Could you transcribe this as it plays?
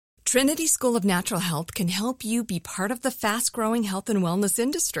Trinity School of Natural Health can help you be part of the fast-growing health and wellness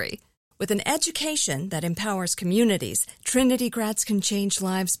industry. With an education that empowers communities, Trinity grads can change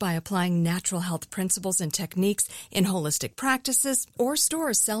lives by applying natural health principles and techniques in holistic practices or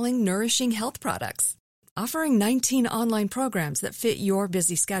stores selling nourishing health products. Offering 19 online programs that fit your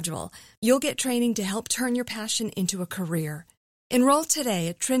busy schedule, you'll get training to help turn your passion into a career. Enroll today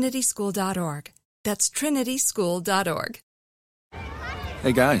at trinityschool.org. That's trinityschool.org.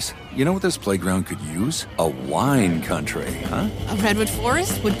 Hey guys, you know what this playground could use? A wine country, huh? A redwood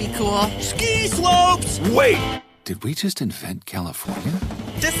forest would be cool. Ski slopes! Wait! Did we just invent California?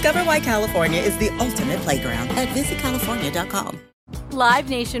 Discover why California is the ultimate playground at visitcalifornia.com. Live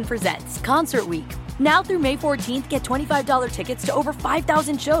Nation presents Concert Week. Now through May 14th, get $25 tickets to over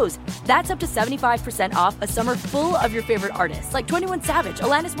 5,000 shows. That's up to 75% off a summer full of your favorite artists like 21 Savage,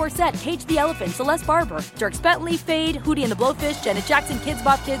 Alanis Morissette, Cage the Elephant, Celeste Barber, Dierks Bentley, Fade, Hootie and the Blowfish, Janet Jackson, Kids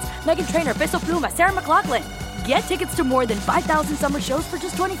Bop Kids, Meghan Trainor, Peso Pluma, Sarah McLachlan. Get tickets to more than 5,000 summer shows for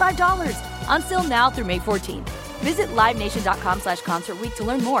just $25. Until now through May 14th. Visit livenation.com/Concert Week to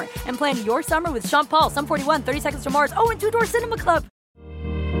learn more and plan your summer with Sean Paul, Sum 41, 30 Seconds to Mars, and Two Door Cinema Club.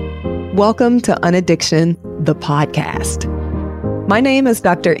 Welcome to Unaddiction, the podcast. My name is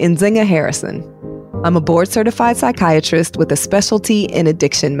Dr. Nzinga Harrison. I'm a board-certified psychiatrist with a specialty in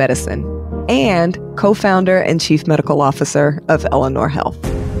addiction medicine and co-founder and chief medical officer of Eleanor Health.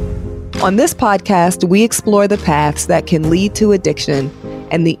 On this podcast, we explore the paths that can lead to addiction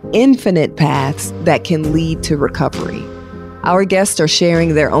and the infinite paths that can lead to recovery. Our guests are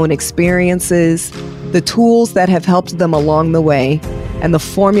sharing their own experiences, the tools that have helped them along the way, and the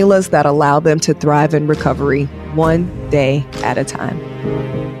formulas that allow them to thrive in recovery one day at a time.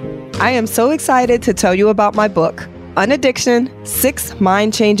 I am so excited to tell you about my book, Unaddiction: 6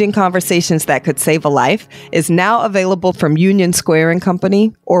 Mind-Changing Conversations That Could Save a Life, is now available from Union Square and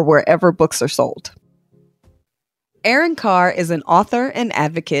Company or wherever books are sold. Erin Khar is an author and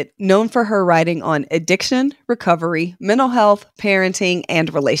advocate known for her writing on addiction, recovery, mental health, parenting,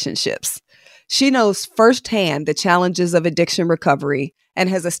 and relationships. She knows firsthand the challenges of addiction recovery and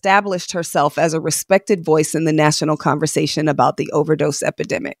has established herself as a respected voice in the national conversation about the overdose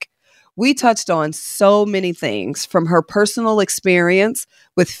epidemic. We touched on so many things, from her personal experience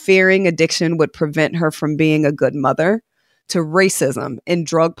with fearing addiction would prevent her from being a good mother, to racism in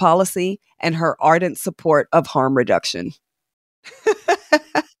drug policy and her ardent support of harm reduction.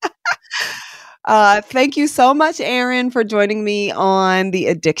 Thank you so much, Erin, for joining me on the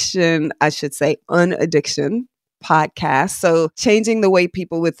Unaddiction podcast. So changing the way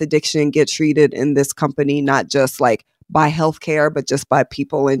people with addiction get treated in this company, not just like by healthcare, but just by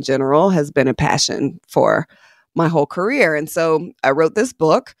people in general, has been a passion for my whole career. And so I wrote this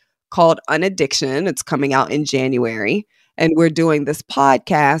book called Unaddiction. It's coming out in January. And we're doing this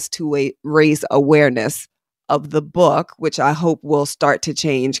podcast to raise awareness of the book, which I hope will start to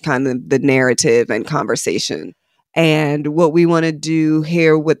change kind of the narrative and conversation. And what we want to do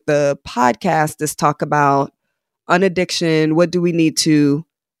here with the podcast is talk about unaddiction. What do we need to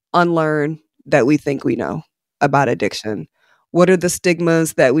unlearn that we think we know about addiction? What are the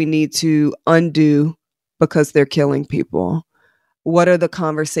stigmas that we need to undo because they're killing people? What are the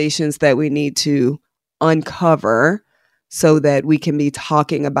conversations that we need to uncover so that we can be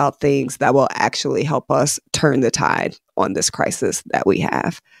talking about things that will actually help us turn the tide on this crisis that we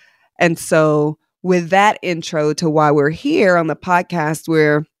have? And so with that intro to why we're here on the podcast,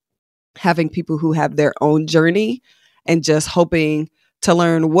 we're having people who have their own journey and just hoping to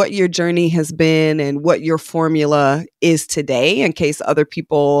learn what your journey has been and what your formula is today, in case other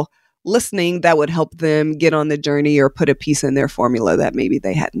people listening that would help them get on the journey or put a piece in their formula that maybe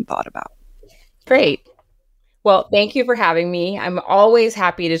they hadn't thought about. Great. Well, thank you for having me. I'm always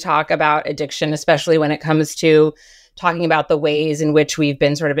happy to talk about addiction, especially when it comes to talking about the ways in which we've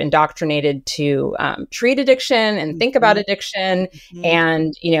been sort of indoctrinated to treat addiction and think about addiction. Mm-hmm.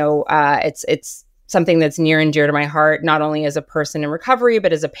 And, it's something that's near and dear to my heart, not only as a person in recovery,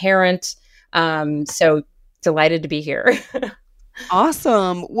 but as a parent. So delighted to be here.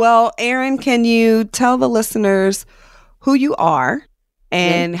 Awesome. Well, Erin, can you tell the listeners who you are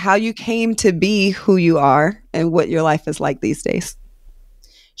and how you came to be who you are and what your life is like these days?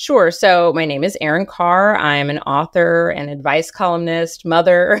 Sure. So my name is Erin Khar. I'm an author and advice columnist,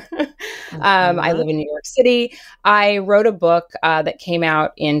 mother. I live in New York City. I wrote a book that came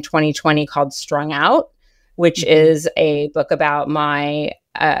out in 2020 called Strung Out, which is a book about my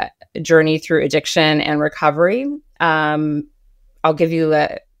journey through addiction and recovery. I'll give you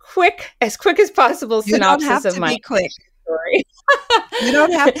as quick as possible synopsis of my story. You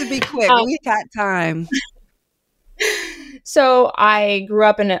don't have to be quick. We got time. So I grew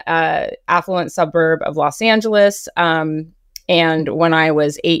up in an affluent suburb of Los Angeles. And when I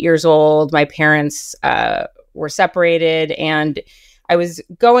was 8 years old, my parents were separated, and I was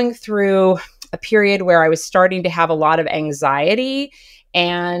going through a period where I was starting to have a lot of anxiety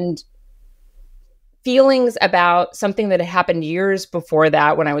and feelings about something that had happened years before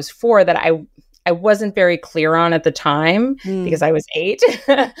that when I was 4 that I wasn't very clear on at the time because I was 8.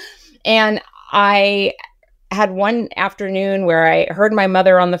 And I had one afternoon where I heard my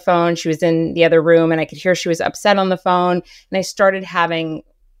mother on the phone. She was in the other room, and I could hear she was upset on the phone. And I started having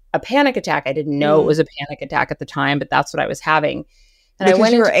a panic attack. I didn't know it was a panic attack at the time, but that's what I was having. And because I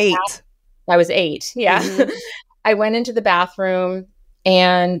went you were into 8. I was 8. Yeah. I went into the bathroom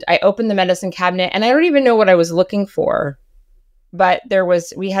and I opened the medicine cabinet, and I don't even know what I was looking for, but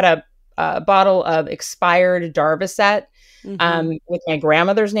we had a bottle of expired Darvocet with my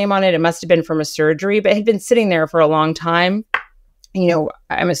grandmother's name on it. It must have been from a surgery, but it had been sitting there for a long time. You know,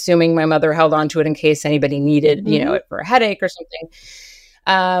 I'm assuming my mother held on to it in case anybody needed, it for a headache or something.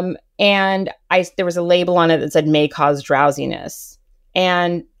 And there was a label on it that said may cause drowsiness.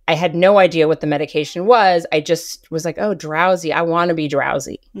 And I had no idea what the medication was. I just was like, oh, drowsy. I want to be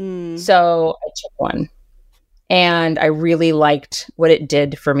drowsy. So I took one. And I really liked what it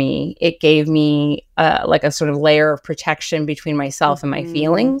did for me. It gave me like a sort of layer of protection between myself and my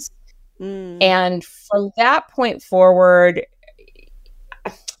feelings. And from that point forward,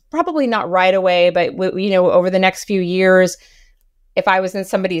 probably not right away, but over the next few years, if I was in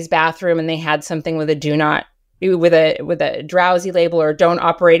somebody's bathroom and they had something with a drowsy label or don't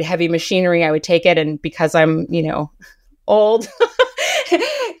operate heavy machinery, I would take it. And because I'm, old,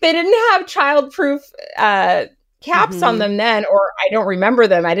 they didn't have childproof caps on them then, or I don't remember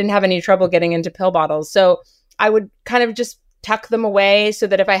them. I didn't have any trouble getting into pill bottles. So I would kind of just tuck them away so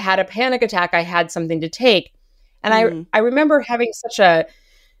that if I had a panic attack, I had something to take. And I remember having such a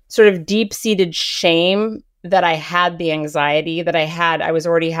sort of deep-seated shame that I had the anxiety that I had. I was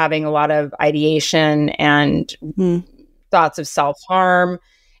already having a lot of ideation and thoughts of self-harm.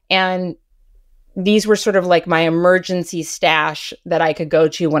 And these were sort of like my emergency stash that I could go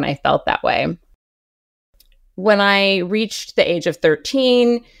to when I felt that way. When I reached the age of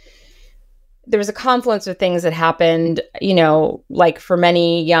 13, there was a confluence of things that happened, like for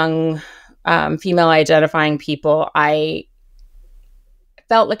many young female identifying people, I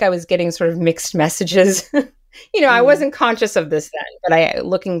felt like I was getting sort of mixed messages. I wasn't conscious of this then, but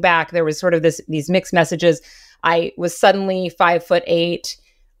looking back, there was sort of these mixed messages. I was suddenly 5'8".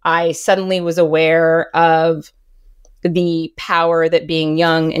 I suddenly was aware of the power that being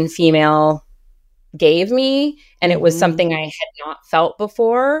young and female gave me. And it was something I had not felt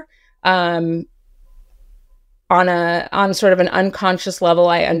before. On sort of an unconscious level,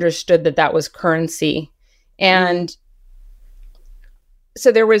 I understood that was currency. And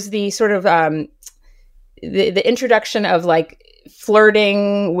so there was the sort of the introduction of like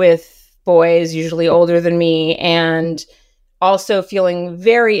flirting with boys, usually older than me, and also feeling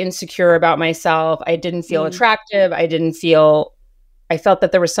very insecure about myself. I didn't feel attractive. I felt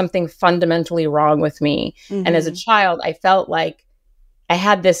that there was something fundamentally wrong with me. And as a child, I felt like I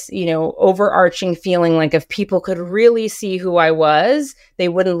had this, overarching feeling like if people could really see who I was, they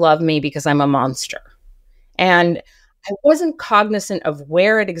wouldn't love me because I'm a monster. And I wasn't cognizant of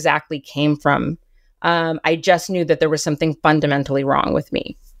where it exactly came from. I just knew that there was something fundamentally wrong with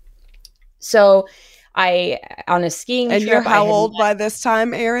me. So on a skiing trip. And you're how old by this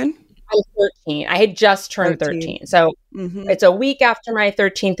time, Erin? I was 13. I had just turned 13. So it's a week after my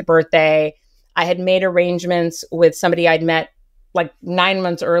 13th birthday. I had made arrangements with somebody I'd met like 9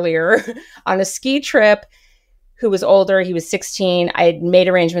 months earlier on a ski trip who was older. He was 16. I had made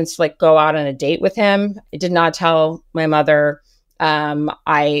arrangements to like go out on a date with him. I did not tell my mother.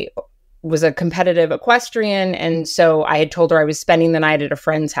 I was a competitive equestrian. And so I had told her I was spending the night at a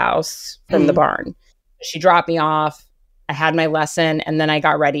friend's house from the barn. She dropped me off. I had my lesson, and then I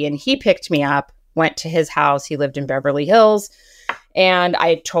got ready, and he picked me up, went to his house. He lived in Beverly Hills. And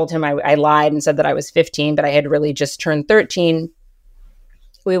I told him I lied and said that I was 15, but I had really just turned 13.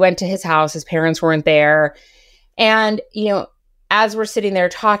 We went to his house. His parents weren't there. And, as we're sitting there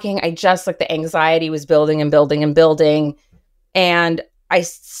talking, I just like the anxiety was building and building and building. And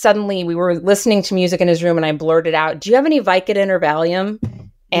we were listening to music in his room, and I blurted out, "Do you have any Vicodin or Valium?"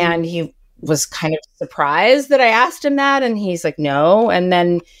 And he was kind of surprised that I asked him that. And he's like, "No." And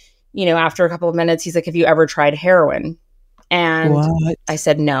then, after a couple of minutes, he's like, "Have you ever tried heroin?" And What? I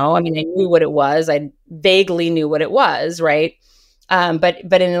said, "No." I mean, I knew what it was. I vaguely knew what it was. Right.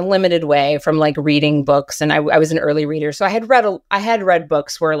 But in a limited way from like reading books. And I was an early reader. So I had read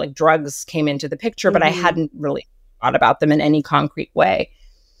books where like drugs came into the picture, but I hadn't really thought about them in any concrete way.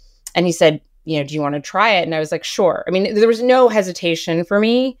 And he said, do you want to try it? And I was like, sure. I mean, there was no hesitation for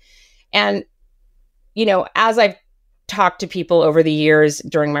me. And, as I've talked to people over the years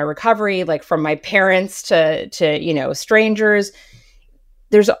during my recovery, like from my parents to strangers,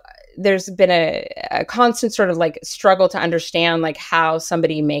 there's been a constant sort of like struggle to understand like how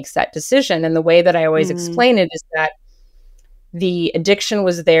somebody makes that decision. And the way that I always explain it is that the addiction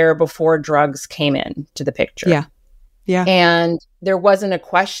was there before drugs came in to the picture. Yeah. Yeah. And there wasn't a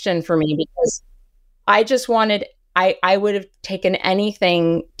question for me because I just wanted, I would have taken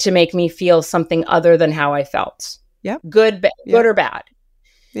anything to make me feel something other than how I felt. Yep. Good or bad.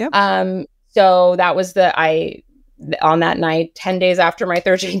 Yep. So that was on that night, 10 days after my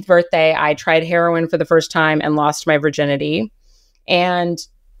 13th birthday, I tried heroin for the first time and lost my virginity. And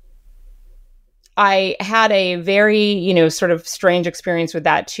I had a very, sort of strange experience with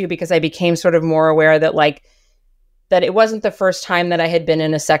that too, because I became sort of more aware that that it wasn't the first time that I had been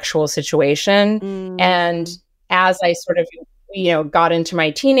in a sexual situation. And as I sort of, got into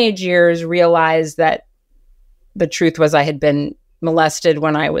my teenage years, realized that the truth was I had been molested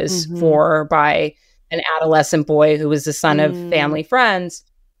when I was 4 by an adolescent boy who was the son of family friends.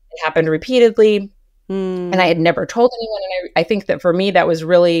 It happened repeatedly, and I had never told anyone. And I think that for me, that was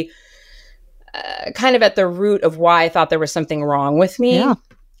really kind of at the root of why I thought there was something wrong with me. Yeah.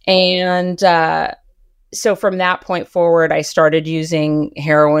 And so from that point forward, I started using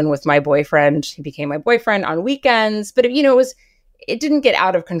heroin with my boyfriend. He became my boyfriend on weekends, but it didn't get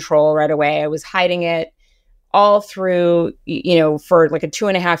out of control right away. I was hiding it all through, for like a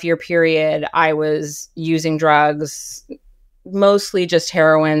 2.5-year period. I was using drugs, mostly just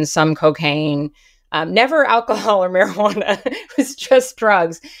heroin, some cocaine, never alcohol or marijuana. It was just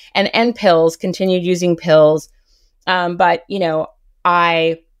drugs and pills, continued using pills. But,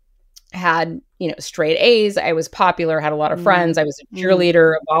 I had, straight A's. I was popular, had a lot of friends. I was a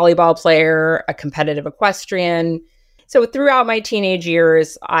cheerleader, a volleyball player, a competitive equestrian. So throughout my teenage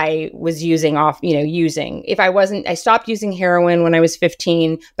years, I was using. I stopped using heroin when I was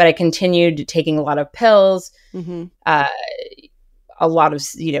 15, but I continued taking a lot of pills, a lot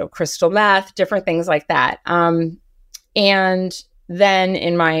of, crystal meth, different things like that. And then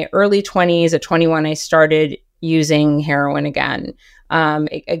in my early 20s, at 21, I started using heroin again.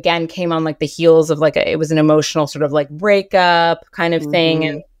 It again came on like the heels of it was an emotional sort of like breakup kind of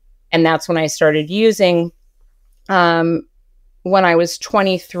thing. And that's when I started using. When I was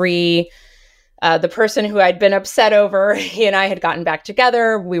 23, the person who I'd been upset over, he and I had gotten back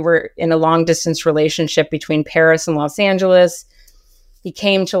together. We were in a long distance relationship between Paris and Los Angeles. He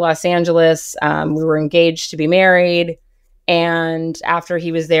came to Los Angeles. We were engaged to be married. And after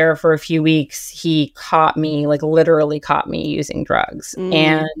he was there for a few weeks, he literally caught me using drugs.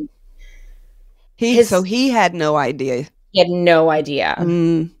 And so he had no idea. He had no idea.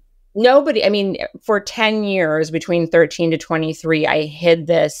 Nobody, for 10 years, between 13 to 23, I hid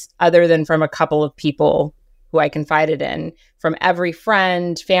this other than from a couple of people who I confided in. From every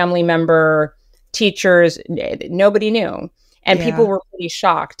friend, family member, teachers, nobody knew. And people were pretty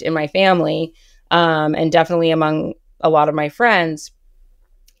shocked in my family, and definitely among a lot of my friends.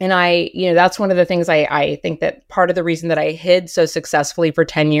 And that's one of the things I think that part of the reason that I hid so successfully for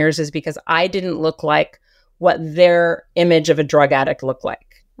 10 years is because I didn't look like what their image of a drug addict looked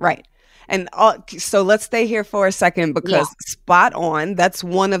like. Right. And so let's stay here for a second because spot on. That's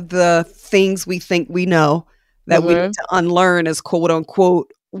one of the things we think we know that we need to unlearn is quote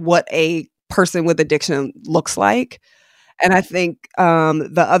unquote what a person with addiction looks like. And I think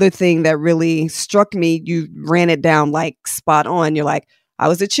the other thing that really struck me, you ran it down like spot on. You're like, I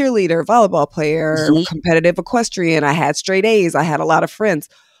was a cheerleader, volleyball player, competitive equestrian. I had straight A's. I had a lot of friends.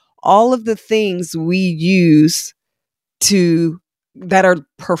 All of the things we use that are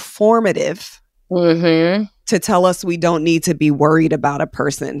performative to tell us we don't need to be worried about a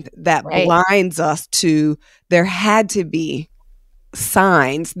person, that blinds us to there had to be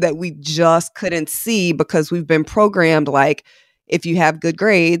signs that we just couldn't see because we've been programmed like if you have good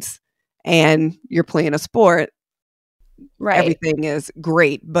grades and you're playing a sport, everything is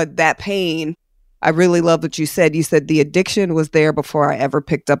great. But that pain, I really love what you said. You said the addiction was there before I ever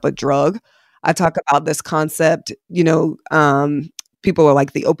picked up a drug. I talk about this concept, people are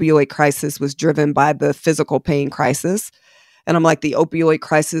like the opioid crisis was driven by the physical pain crisis. And I'm like, the opioid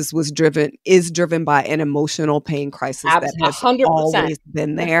crisis is driven by an emotional pain crisis that has 100%. Always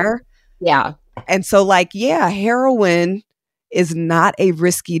been there. Yeah. And so heroin is not a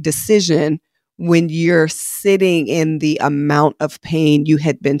risky decision when you're sitting in the amount of pain you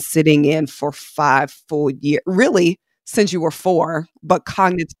had been sitting in for 5 full years, really since you were 4, but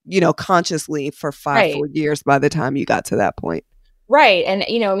consciously for 5 full years by the time you got to that point. Right. And,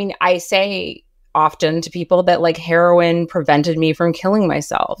 I say often to people that like heroin prevented me from killing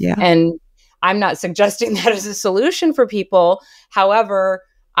myself. Yeah. And I'm not suggesting that as a solution for people. However,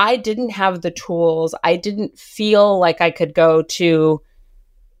 I didn't have the tools. I didn't feel like I could go to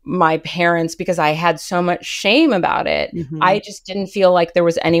my parents because I had so much shame about it. Mm-hmm. I just didn't feel like there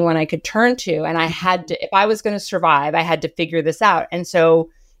was anyone I could turn to. And I had to, if I was going to survive, I had to figure this out. And so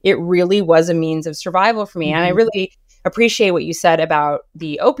it really was a means of survival for me. Mm-hmm. And I really appreciate what you said about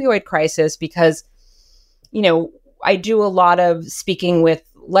the opioid crisis because, I do a lot of speaking with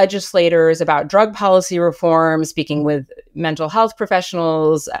legislators about drug policy reform, speaking with mental health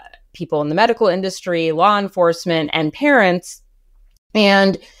professionals, people in the medical industry, law enforcement, and parents.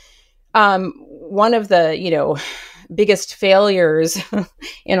 And one of the, biggest failures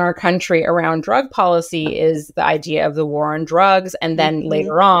in our country around drug policy is the idea of the war on drugs. And then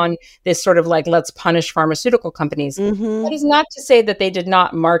later on, this sort of like, let's punish pharmaceutical companies. That is not to say that they did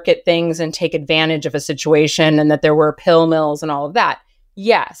not market things and take advantage of a situation and that there were pill mills and all of that.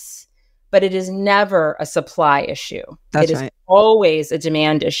 Yes, but it is never a supply issue. That's it is right. always a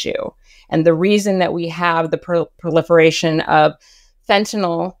demand issue. And the reason that we have the proliferation of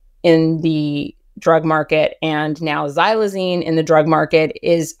fentanyl in the drug market and now xylazine in the drug market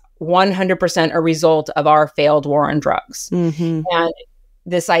is 100% a result of our failed war on drugs. Mm-hmm. And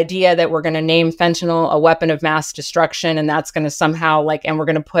this idea that we're going to name fentanyl a weapon of mass destruction and that's going to somehow and we're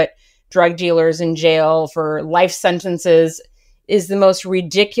going to put drug dealers in jail for life sentences is the most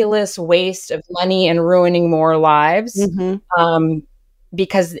ridiculous waste of money and ruining more lives.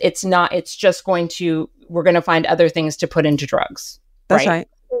 Because it's just we're going to find other things to put into drugs. That's right.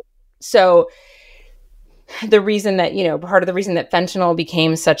 So the reason that, part of the reason that fentanyl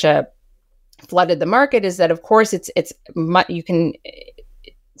became flooded the market is that, of course, you can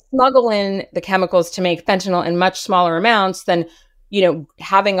smuggle in the chemicals to make fentanyl in much smaller amounts than,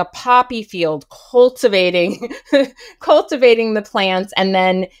 having a poppy field, cultivating the plants and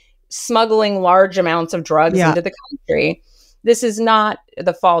then smuggling large amounts of drugs into the country. This is not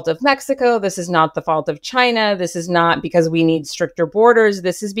the fault of Mexico. This is not the fault of China. This is not because we need stricter borders.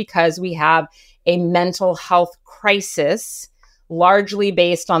 This is because we have a mental health crisis, largely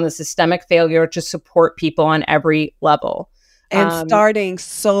based on the systemic failure to support people on every level. And starting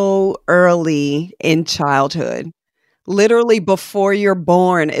so early in childhood, literally before you're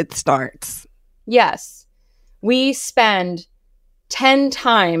born, it starts. Yes. We spend 10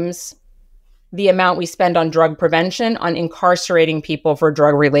 times the amount we spend on drug prevention on incarcerating people for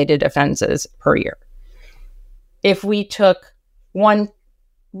drug-related offenses per year. If we took one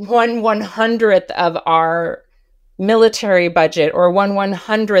 100th of our military budget or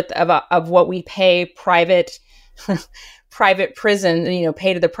 1/100th of what we pay private prison,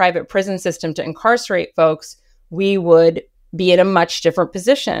 pay to the private prison system to incarcerate folks, we would be in a much different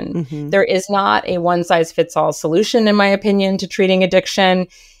position. There is not a one-size-fits-all solution, in my opinion, to treating addiction.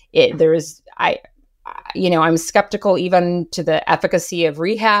 I'm skeptical even to the efficacy of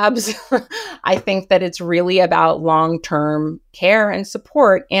rehabs. I think that it's really about long-term care and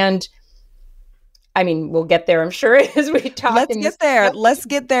support. And we'll get there, I'm sure, as we talk. Let's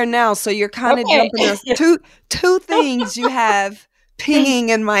get there now. So you're kind of jumping us two things you have pinging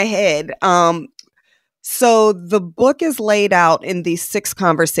in my head. So the book is laid out in these 6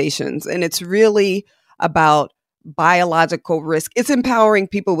 conversations, and it's really about biological risk. It's empowering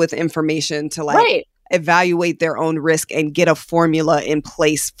people with information to evaluate their own risk and get a formula in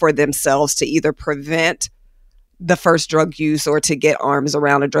place for themselves to either prevent the first drug use or to get arms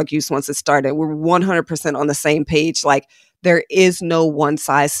around a drug use once it started. We're 100% on the same page. There is no one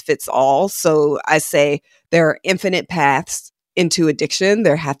size fits all. So I say there are infinite paths into addiction.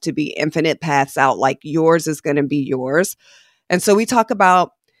 There have to be infinite paths out. Yours is going to be yours. And so we talk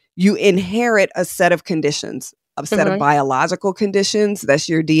about you inherit a set of conditions, a set of biological conditions. That's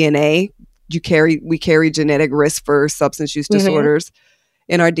your DNA. We carry genetic risk for substance use disorders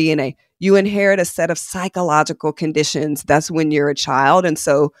in our DNA. You inherit a set of psychological conditions. That's when you're a child. And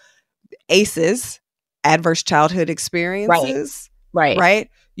so ACEs, adverse childhood experiences, right?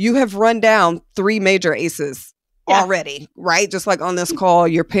 You have run down 3 major ACEs already, right? Just like on this call,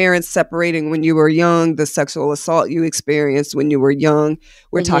 your parents separating when you were young, the sexual assault you experienced when you were young.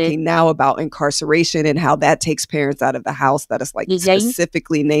 We're talking now about incarceration and how that takes parents out of the house. That is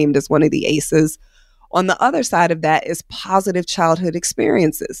specifically named as one of the ACEs. On the other side of that is positive childhood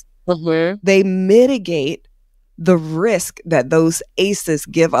experiences. They mitigate the risk that those ACEs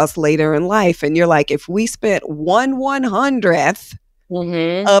give us later in life. And you're like, if we spent 1/100th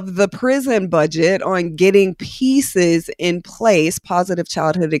of the prison budget on getting pieces in place, positive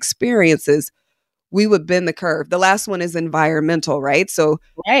childhood experiences, we would bend the curve. The last one is environmental, right? So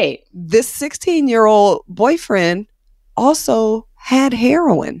this 16-year-old boyfriend also had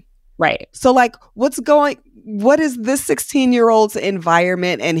heroin. Right. So like what is this 16-year-old's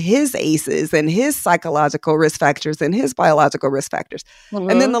environment and his ACEs and his psychological risk factors and his biological risk factors?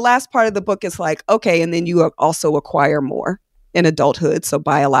 And then the last part of the book is like, okay, and then you also acquire more in adulthood. So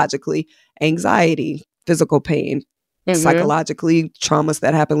biologically, anxiety, physical pain, psychologically, traumas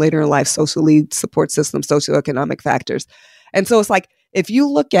that happen later in life, socially, support systems, socioeconomic factors. And so it's like, if you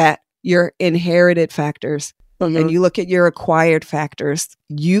look at your inherited factors and you look at your acquired factors,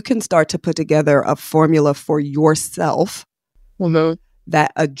 you can start to put together a formula for yourself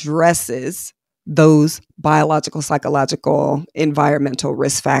that addresses those biological, psychological, environmental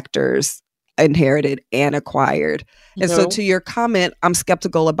risk factors, inherited and acquired. And so to your comment, I'm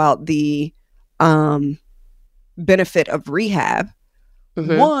skeptical about the benefit of rehab.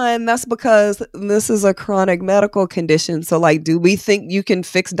 One, that's because this is a chronic medical condition. So like, do we think you can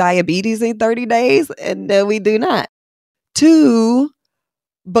fix diabetes in 30 days? And no, we do not. Two,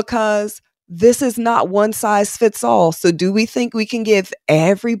 because this is not one size fits all. So do we think we can give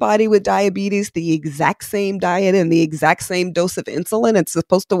everybody with diabetes the exact same diet and the exact same dose of insulin? It's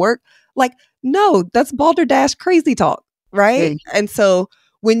supposed to work? Like, no, that's balderdash crazy talk, right? And so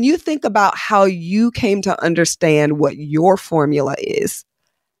when you think about how you came to understand what your formula is,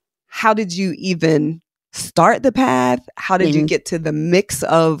 how did you even start the path? How did you get to the mix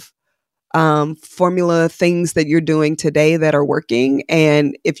of formula things that you're doing today that are working?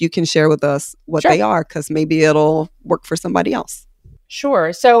 And if you can share with us what they are, because maybe it'll work for somebody else.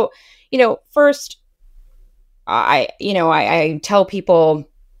 Sure. So, first, I tell people,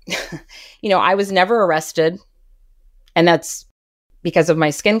 I was never arrested, and that's because of my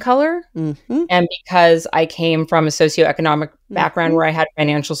skin color and because I came from a socioeconomic background where I had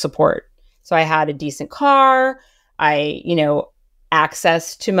financial support. So I had a decent car,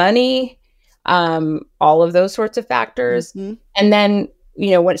 access to money, all of those sorts of factors. And then,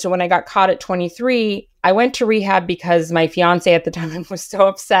 when I got caught at 23, I went to rehab because my fiance at the time was so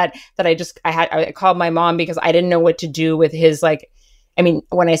upset that I called my mom because I didn't know what to do with his,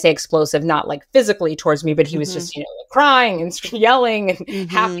 when I say explosive, not like physically towards me, but he was just, crying and yelling and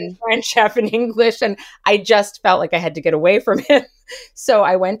half in French, half in English. And I just felt like I had to get away from him. So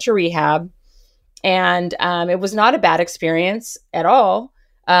I went to rehab, and it was not a bad experience at all.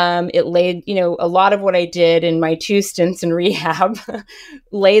 It laid, a lot of what I did in my 2 stints in rehab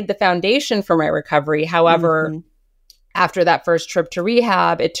laid the foundation for my recovery. However, after that first trip to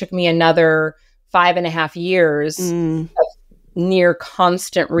rehab, it took me another 5.5 years of near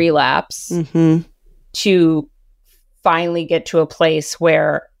constant relapse to finally get to a place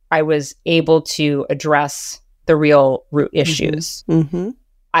where I was able to address the real root issues.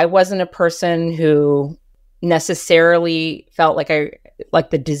 I wasn't a person who necessarily felt like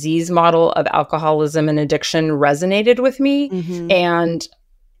the disease model of alcoholism and addiction resonated with me. And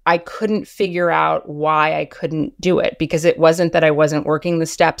I couldn't figure out why I couldn't do it, because it wasn't that I wasn't working the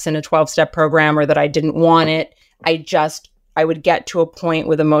steps in a 12-step program or that I didn't want it. I would get to a point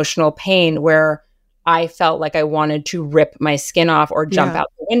with emotional pain where I felt like I wanted to rip my skin off or jump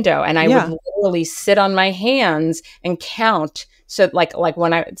out the window. And I would literally sit on my hands and count. So like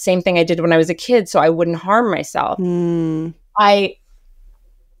same thing I did when I was a kid, so I wouldn't harm myself. The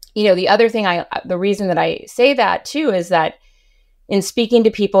other thing the reason that I say that too is that in speaking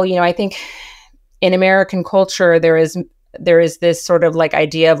to people, I think in American culture, there is this sort of like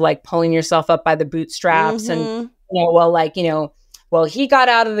idea of like pulling yourself up by the bootstraps and, well, he got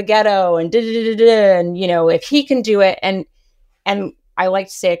out of the ghetto and and if he can do it. And I like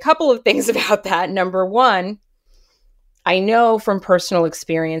to say a couple of things about that. Number one, I know from personal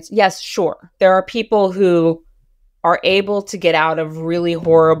experience, yes, sure, there are people who are able to get out of really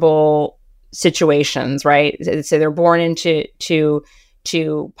horrible situations, right? So they're born into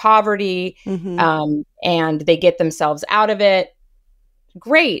poverty, and they get themselves out of it.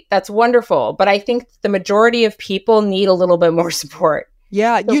 Great. That's wonderful. But I think the majority of people need a little bit more support.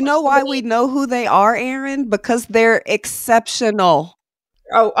 Yeah. So you know why we know who they are, Erin? Because they're exceptional.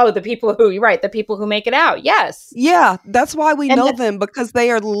 The people who, you're right. The people who make it out. Yes. Yeah. That's why we know them, because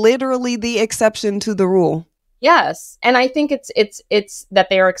they are literally the exception to the rule. Yes. And I think it's that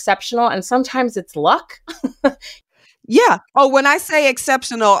they are exceptional, and sometimes it's luck. Yeah. Oh, when I say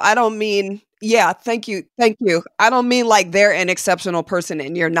exceptional, I don't mean, thank you. I don't mean like they're an exceptional person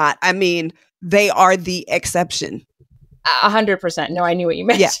and you're not. I mean, they are the exception. 100%. No, I knew what you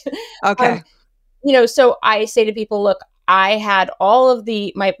meant. Yeah. Okay. So I say to people, look, I had all of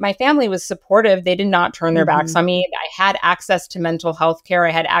my family was supportive. They did not turn their backs on me. I had access to mental health care.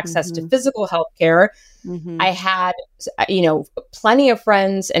 I had access to physical health care. I had, plenty of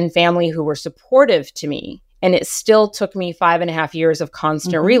friends and family who were supportive to me. And it still took me 5.5 years of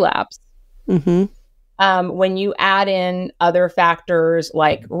constant relapse. When you add in other factors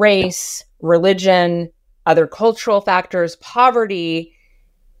like race, religion, other cultural factors, poverty,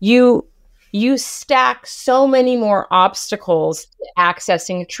 you stack so many more obstacles to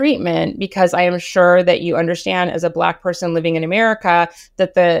accessing treatment, because I am sure that you understand, as a Black person living in America,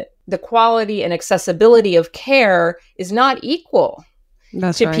 that the quality and accessibility of care is not equal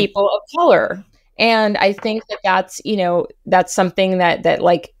to people of color. And I think that's something that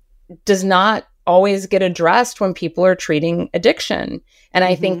like does not always get addressed when people are treating addiction. And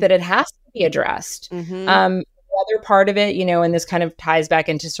I think that it has to be addressed. The other part of it, and this kind of ties back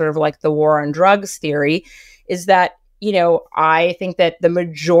into sort of like the war on drugs theory, is that, I think that the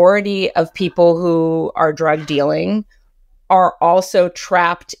majority of people who are drug dealing are also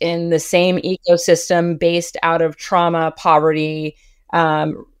trapped in the same ecosystem based out of trauma, poverty,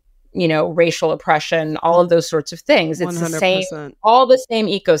 racial oppression, all of those sorts of things. It's 100%. The same, all the same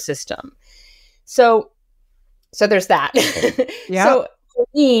ecosystem. So there's that. Yeah. So for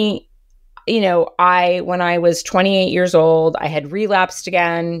me, when I was 28 years old, I had relapsed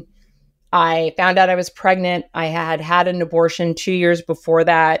again. I found out I was pregnant. I had an abortion 2 years before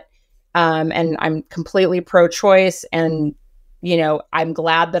that. And I'm completely pro-choice. And, I'm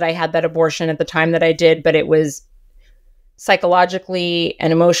glad that I had that abortion at the time that I did, but it was psychologically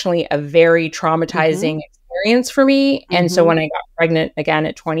and emotionally a very traumatizing experience for me. And so when I got pregnant again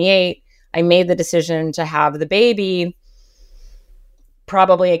at 28, I made the decision to have the baby,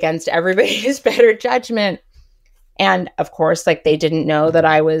 probably against everybody's better judgment. And of course, like, they didn't know that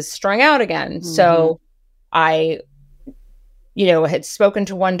I was strung out again. So I, had spoken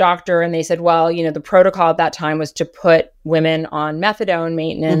to one doctor, and they said, well, the protocol at that time was to put women on methadone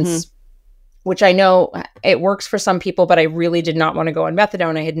maintenance, which I know it works for some people, but I really did not want to go on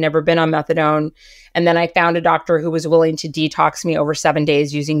methadone. I had never been on methadone. And then I found a doctor who was willing to detox me over 7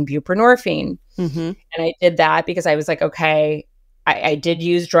 days using buprenorphine. And I did that because I was like, okay, I did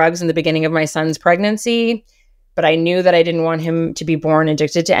use drugs in the beginning of my son's pregnancy, but I knew that I didn't want him to be born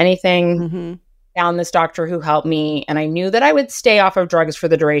addicted to anything. Found this doctor who helped me, and I knew that I would stay off of drugs for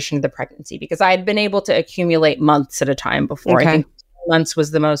the duration of the pregnancy because I had been able to accumulate months at a time before. I think 9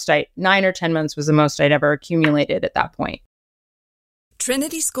 or 10 months was the most I'd ever accumulated at that point.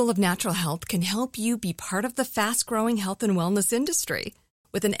 Trinity School of Natural Health can help you be part of the fast-growing health and wellness industry.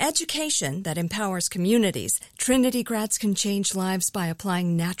 With an education that empowers communities, Trinity grads can change lives by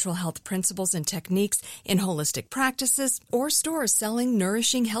applying natural health principles and techniques in holistic practices or stores selling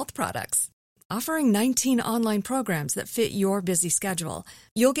nourishing health products. Offering 19 online programs that fit your busy schedule,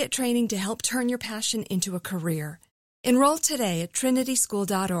 you'll get training to help turn your passion into a career. Enroll today at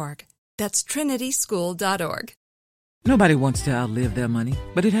trinityschool.org. That's trinityschool.org. Nobody wants to outlive their money,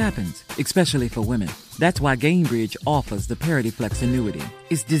 but it happens, especially for women. That's why Gainbridge offers the Parity Flex annuity.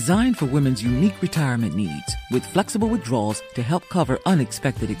 It's designed for women's unique retirement needs, with flexible withdrawals to help cover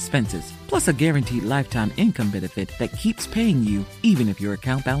unexpected expenses, plus a guaranteed lifetime income benefit that keeps paying you even if your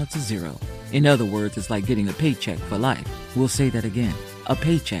account balance is zero. In other words, it's like getting a paycheck for life. We'll say that again. A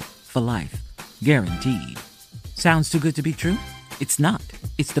paycheck for life. Guaranteed. Sounds too good to be true? It's not.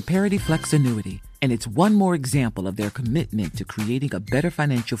 It's the Parity Flex annuity, and it's one more example of their commitment to creating a better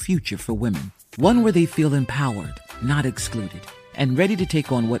financial future for women. One where they feel empowered, not excluded, and ready to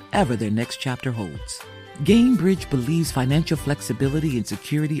take on whatever their next chapter holds. Gainbridge believes financial flexibility and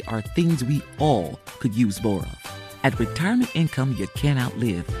security are things we all could use more of. At retirement income you can't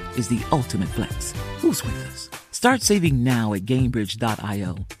outlive is the ultimate flex. Who's with us? Start saving now at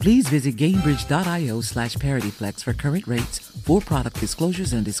Gainbridge.io. Please visit Gainbridge.io/ParityFlex for current rates, for product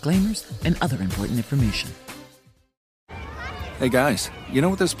disclosures and disclaimers, and other important information. Hey guys, you know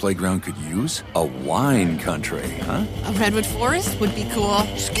what this playground could use? A wine country, huh? A redwood forest would be cool.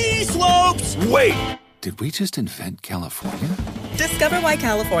 Ski slopes! Wait! Did we just invent California? Discover why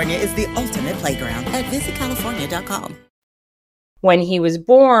California is the ultimate playground at visitcalifornia.com. When he was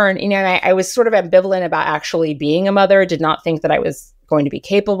born, I was sort of ambivalent about actually being a mother, did not think that I was going to be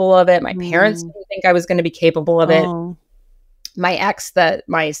capable of it. My parents didn't think I was going to be capable of it. My ex,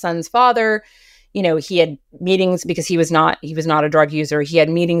 my son's father, he had meetings because he was not a drug user. He had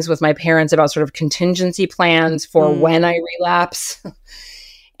meetings with my parents about sort of contingency plans for when I relapse.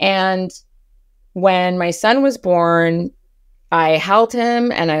 And when my son was born, I held him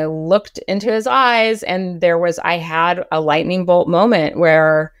and I looked into his eyes, and I had a lightning bolt moment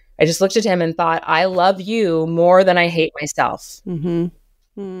where I just looked at him and thought, I love you more than I hate myself. Mm-hmm.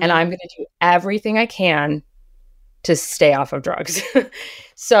 And I'm going to do everything I can to stay off of drugs.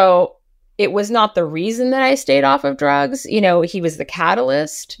 So it was not the reason that I stayed off of drugs. You know, he was the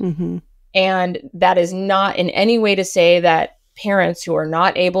catalyst. Mm-hmm. And that is not in any way to say that parents who are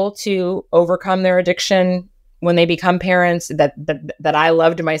not able to overcome their addiction when they become parents, that I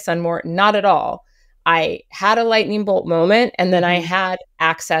loved my son more. Not at all. I had a lightning bolt moment, and then I had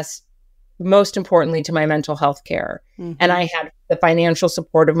access, most importantly, to my mental health care. Mm-hmm. And I had the financial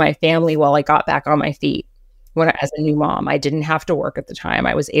support of my family while I got back on my feet. As a new mom, I didn't have to work at the time.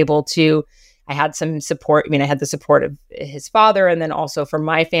 I was able to, I had some support. I mean, I had the support of his father, and then also from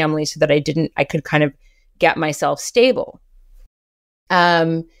my family, so that I could kind of get myself stable.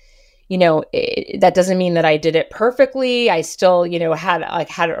 You know, that doesn't mean that I did it perfectly. I still, you know, had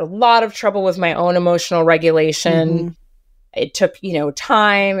a lot of trouble with my own emotional regulation. Mm-hmm. It took, you know,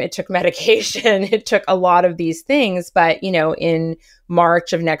 time, it took medication, it took a lot of these things. But, you know, in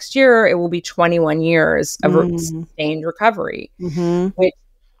March of next year, it will be 21 years of sustained recovery, which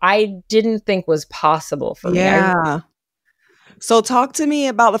I didn't think was possible for me. Yeah. So talk to me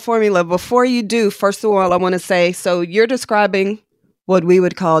about the formula. Before you do, first of all, I want to say, so you're describing what we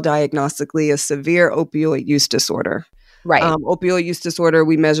would call diagnostically a severe opioid use disorder. Right. Opioid use disorder,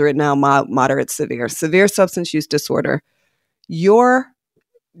 we measure it now, mild, moderate, severe. Severe substance use disorder. Your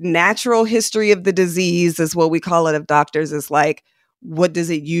natural history of the disease is what we call it of doctors, is like, what does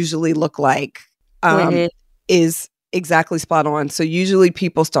it usually look like? Is exactly spot on. So usually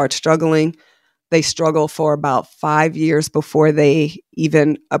people start struggling. They struggle for about 5 years before they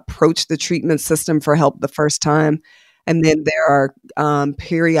even approach the treatment system for help the first time. And then there are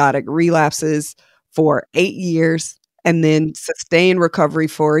periodic relapses for 8 years, and then sustained recovery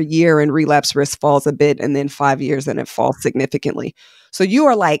for a year, and relapse risk falls a bit, and then 5 years and it falls significantly. So you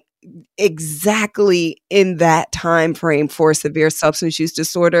are like exactly in that time frame for severe substance use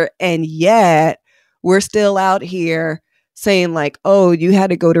disorder. And yet we're still out here saying like, oh, you had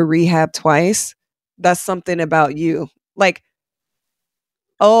to go to rehab twice. That's something about you. Like,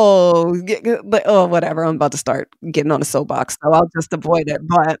 whatever. I'm about to start getting on a soapbox, so I'll just avoid it.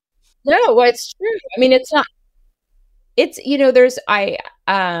 But no, well, it's true. I mean, it's not. It's, you know,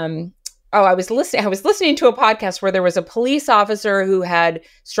 I was listening to a podcast where there was a police officer who had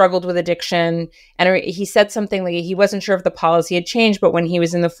struggled with addiction, and he said something like he wasn't sure if the policy had changed, but when he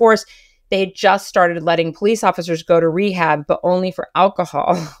was in the force, they had just started letting police officers go to rehab, but only for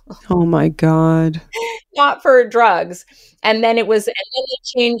alcohol. Oh my God. Not for drugs. And then they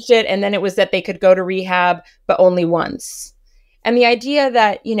changed it. And then it was that they could go to rehab, but only once. And the idea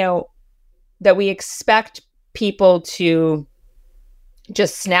that, you know, that we expect people to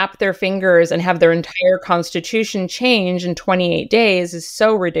just snap their fingers and have their entire constitution change in 28 days is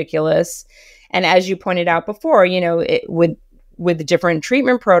so ridiculous. And as you pointed out before, you know, with different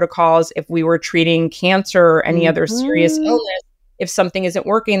treatment protocols, if we were treating cancer or any other serious illness, if something isn't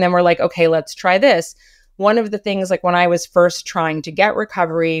working, then we're like, okay, let's try this. One of the things, like when I was first trying to get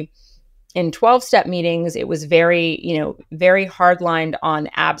recovery in 12-step meetings, it was very hardlined on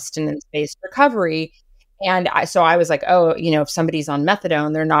abstinence-based recovery. And so I was like, oh, you know, if somebody's on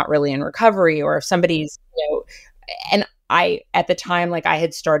methadone, they're not really in recovery. Or if somebody's, you know, and I, at the time, like I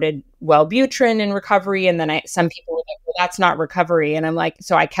had started Wellbutrin in recovery. And then some people were like, well, that's not recovery. And I'm like,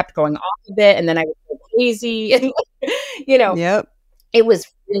 so I kept going off of it. And then I would go crazy. And, you know, It was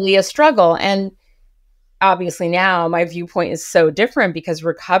really a struggle. And obviously now my viewpoint is so different, because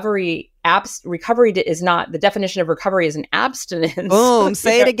recovery is not, the definition of recovery is an abstinence. Boom.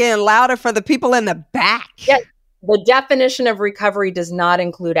 Say it again louder for the people in the back. Yes. The definition of recovery does not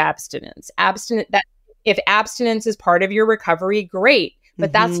include abstinence. If abstinence is part of your recovery, great.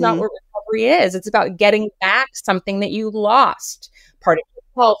 But that's not what recovery is. It's about getting back something that you lost. Part of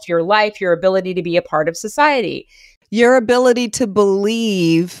your health, your life, your ability to be a part of society. Your ability to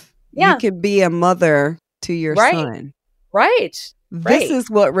believe you can be a mother to your son. Right. This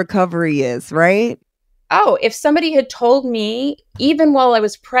is what recovery is, right? Oh, if somebody had told me, even while I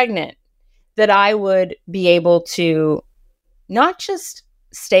was pregnant, that I would be able to not just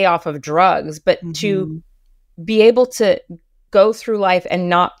stay off of drugs, but to be able to go through life and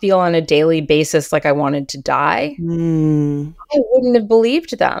not feel on a daily basis like I wanted to die, I wouldn't have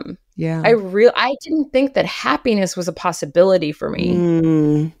believed them. Yeah. I didn't think that happiness was a possibility for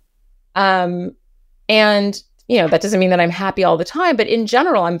me. And, you know, that doesn't mean that I'm happy all the time, but in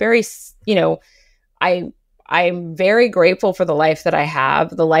general, I'm very, you know, I'm very grateful for the life that I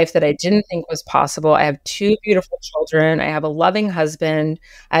have, the life that I didn't think was possible. I have 2 beautiful children. I have a loving husband.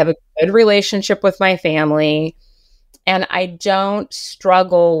 I have a good relationship with my family. And I don't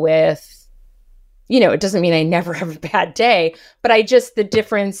struggle with, it doesn't mean I never have a bad day, but the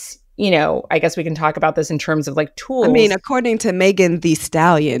difference, I guess we can talk about this in terms of like tools. I mean, according to Megan Thee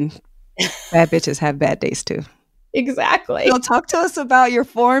Stallion, bad bitches have bad days too. Exactly. So talk to us about your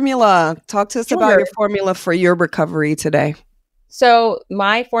formula. Talk to us about your formula for your recovery today. So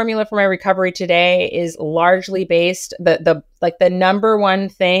my formula for my recovery today is largely based, the number one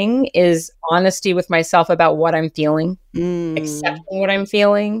thing is honesty with myself about what I'm feeling, accepting what I'm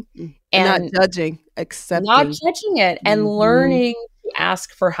feeling, and not judging, accepting. Not judging it, and learning to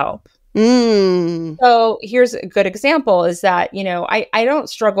ask for help. So here's a good example is that, I don't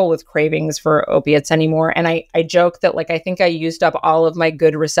struggle with cravings for opiates anymore. And I joke that I think I used up all of my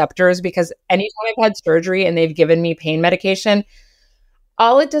good receptors because anytime I've had surgery and they've given me pain medication,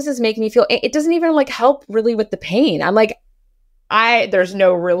 all it does is make me feel, it doesn't even help really with the pain. I'm like, there's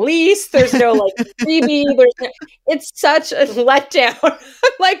no release. There's no freebie. It's such a letdown.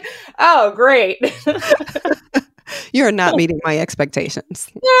 I'm like, oh, great. You're not meeting my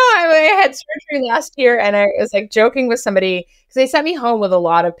expectations. No, I had surgery last year and I was joking with somebody because they sent me home with a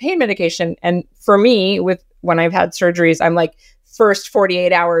lot of pain medication. And for me, when I've had surgeries, I'm like, first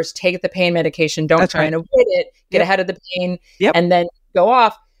 48 hours, take the pain medication. Don't try and avoid it. Get ahead of the pain and then go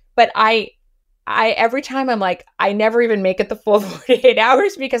off. But I every time I'm like, I never even make it the full 48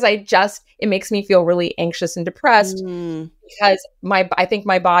 hours because it makes me feel really anxious and depressed because I think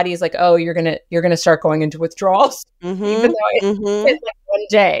my body is like, oh, you're going to start going into withdrawals, even though it's one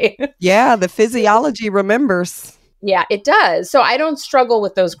day. Yeah. The physiology remembers. Yeah, it does. So I don't struggle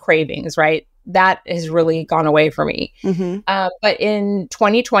with those cravings, right? That has really gone away for me. But in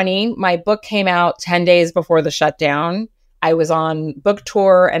 2020, my book came out 10 days before the shutdown. I was on book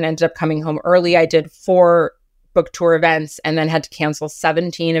tour and ended up coming home early. I did 4 book tour events and then had to cancel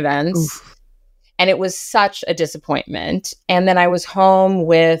 17 events. Oof. And it was such a disappointment. And then I was home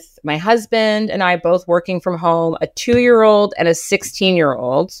with my husband and I both working from home, a 2-year-old and a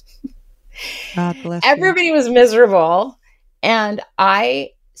 16-year-old. God bless Everybody you. was miserable. And I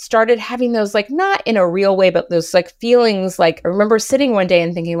started having those, not in a real way, but those feelings. I remember sitting one day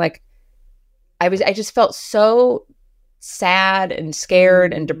and thinking I just felt so sad and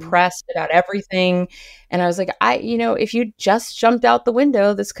scared and depressed about everything. And I was like, if you just jumped out the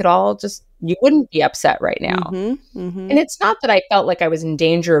window, this could all you wouldn't be upset right now. And it's not that I felt like I was in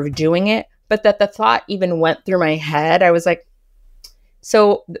danger of doing it, but that the thought even went through my head. I was like,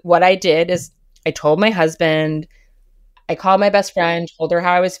 so what I did is I told my husband, I called my best friend, told her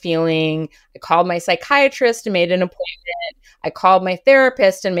how I was feeling. I called my psychiatrist and made an appointment. I called my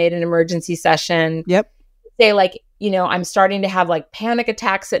therapist and made an emergency session. Yep. Say I'm starting to have panic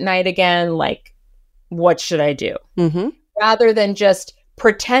attacks at night again. What should I do? Rather than just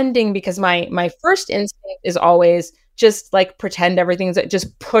pretending, because my first instinct is always just pretend everything's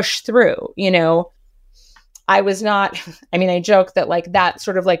just push through, I was not, I joke that that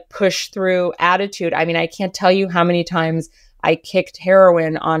sort of push through attitude. I can't tell you how many times I kicked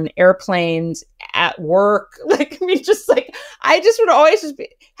heroin on airplanes, at work. I just would always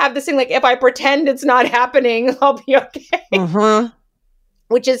have this thing, if I pretend it's not happening, I'll be okay.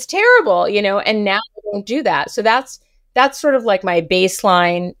 Which is terrible, and now I don't do that. So that's sort of my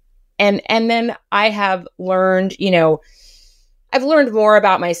baseline. And then I have learned, I've learned more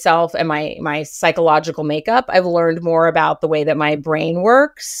about myself and my psychological makeup. I've learned more about the way that my brain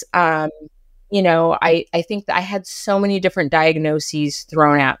works. I think that I had so many different diagnoses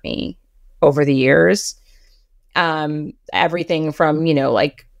thrown at me over the years. Everything from,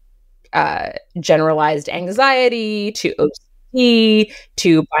 generalized anxiety to OCD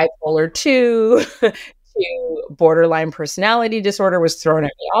to bipolar 2 to borderline personality disorder was thrown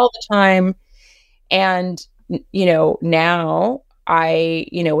at me all the time. And, now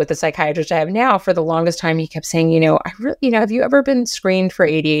with the psychiatrist I have now, for the longest time, he kept saying, have you ever been screened for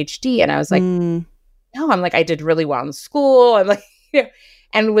ADHD? And I was like, no, I did really well in school. I'm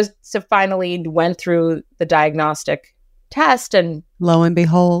and finally went through the diagnostic test and lo and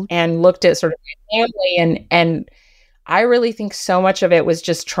behold, and looked at sort of my family and I really think so much of it was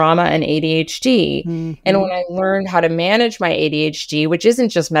just trauma and ADHD. And when I learned how to manage my ADHD, which isn't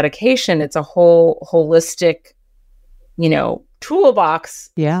just medication, it's a whole holistic, toolbox.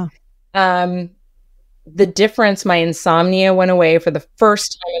 Yeah. The difference, my insomnia went away for the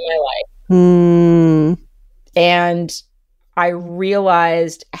first time in my life. And I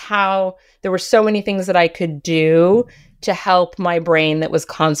realized how there were so many things that I could do to help my brain that was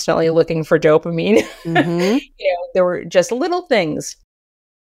constantly looking for dopamine. There were just little things.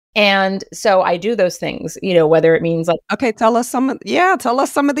 And so I do those things, whether it means okay, tell us some of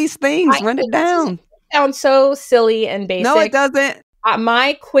these things, run it down. sounds so silly and basic. No, it doesn't.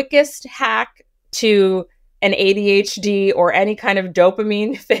 My quickest hack to an ADHD or any kind of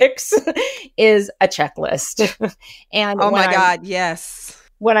dopamine fix is a checklist. And oh my God, yes.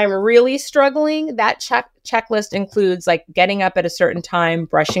 When I'm really struggling, that checklist includes like getting up at a certain time,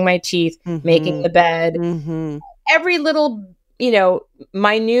 brushing my teeth, making the bed, every little,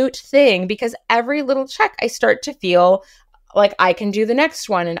 minute thing, because every little check I start to feel like I can do the next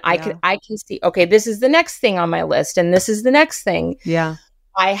one, and I can see, okay, this is the next thing on my list, and this is the next thing. Yeah.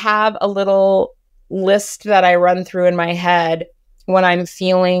 I have a little list that I run through in my head when I'm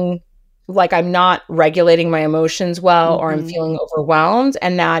feeling like I'm not regulating my emotions well, or I'm feeling overwhelmed.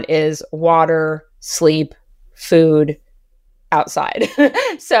 And that is water, sleep, food, outside.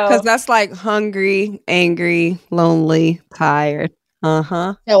 So, because that's like hungry, angry, lonely, tired.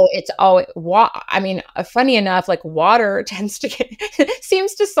 So it's always funny enough, like water tends to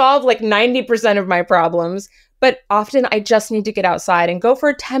seems to solve like 90% of my problems, but often I just need to get outside and go for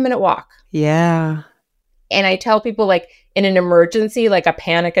a 10-minute walk. Yeah. And I tell people, like, in an emergency, like a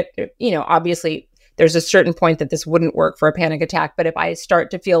panic, obviously there's a certain point that this wouldn't work for a panic attack. But if I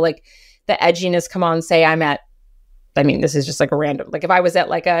start to feel like the edginess come on, say this is just like a random, like if I was at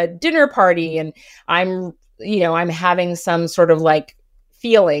like a dinner party and I'm having some sort of like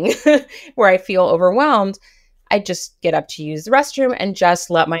feeling where I feel overwhelmed, I just get up to use the restroom and just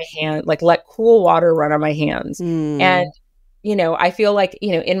let cool water run on my hands. And I feel like,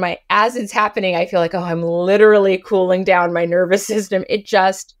 as it's happening, I feel like, oh, I'm literally cooling down my nervous system. It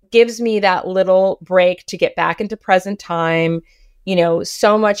just gives me that little break to get back into present time.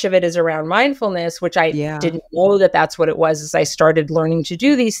 So much of it is around mindfulness, which I didn't know that that's what it was as I started learning to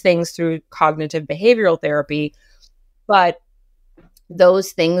do these things through cognitive behavioral therapy. But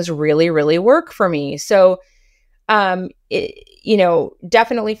those things really, really work for me. So, definitely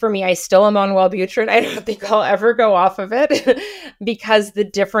for me, I still am on Wellbutrin. I don't think I'll ever go off of it because the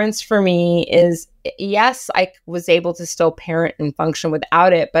difference for me is, yes, I was able to still parent and function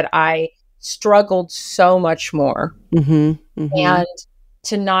without it, but I struggled so much more. And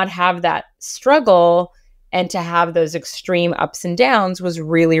to not have that struggle and to have those extreme ups and downs was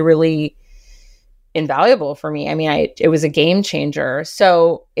really, really invaluable for me. I mean, it was a game changer.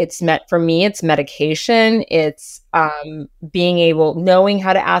 So it's for me, it's medication. It's knowing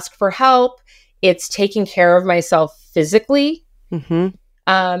how to ask for help. It's taking care of myself physically. And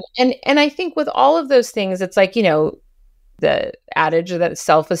I think with all of those things, it's like, the adage that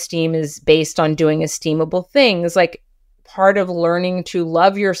self-esteem is based on doing esteemable things. Like, part of learning to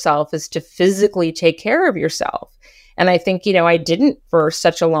love yourself is to physically take care of yourself. And I think, I didn't for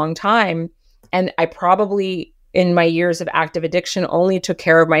such a long time. And I probably, in my years of active addiction, only took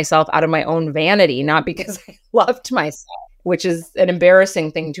care of myself out of my own vanity, not because I loved myself, which is an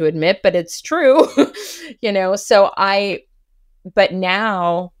embarrassing thing to admit, but it's true. But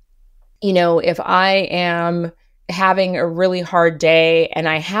now, if I am having a really hard day and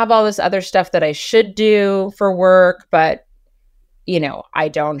I have all this other stuff that I should do for work, but, I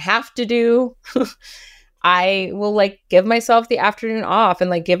don't have to do, I will give myself the afternoon off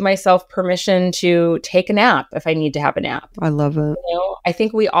and give myself permission to take a nap if I need to have a nap. I love it. I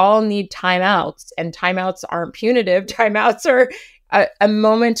think we all need timeouts, and timeouts aren't punitive. Timeouts are a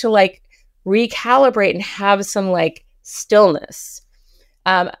moment to recalibrate and have some stillness.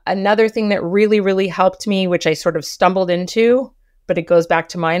 Another thing that really, really helped me, which I sort of stumbled into, but it goes back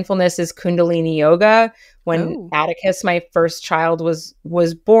to mindfulness, is Kundalini yoga. When Atticus, my first child, was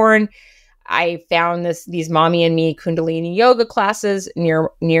born, I found these Mommy and Me Kundalini yoga classes near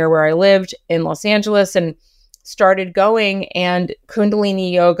where I lived in Los Angeles and started going. And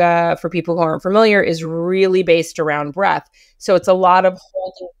Kundalini yoga, for people who aren't familiar, is really based around breath. So it's a lot of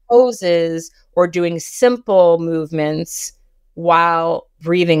holding poses or doing simple movements while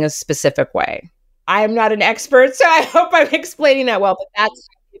breathing a specific way. I am not an expert, so I hope I'm explaining that well, but that's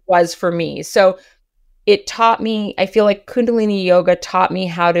how it was for me. So it taught me, I feel like Kundalini yoga taught me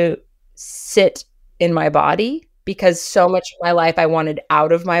how to sit in my body, because so much of my life I wanted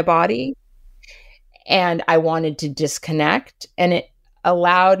out of my body and I wanted to disconnect. And it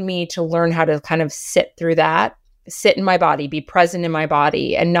allowed me to learn how to kind of sit through that, sit in my body, be present in my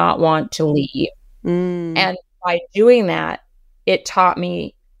body, and not want to leave. And by doing that, it taught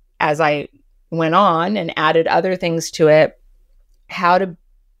me, as I went on and added other things to it, how to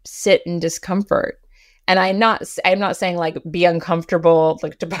sit in discomfort. And I'm not saying be uncomfortable,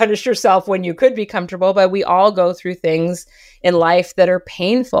 to punish yourself when you could be comfortable, but we all go through things in life that are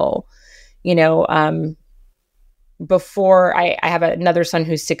painful. Before I have another son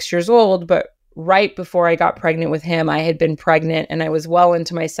who's 6 years old, but right before I got pregnant with him, I had been pregnant and I was well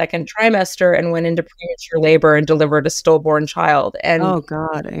into my second trimester and went into premature labor and delivered a stillborn child. And Oh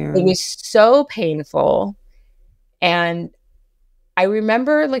God, it Erin. was so painful. And I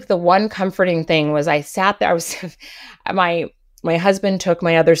remember like the one comforting thing was I sat there. I was my husband took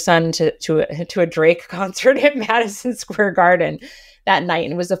my other son to a Drake concert at Madison Square Garden that night,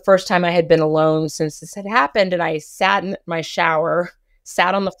 and it was the first time I had been alone since this had happened. And I sat in my shower,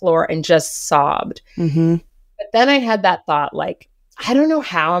 sat on the floor, and just sobbed. Mm-hmm. But then I had that thought, like, I don't know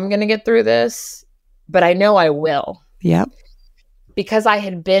how I'm going to get through this, but I know I will. Yep. Because I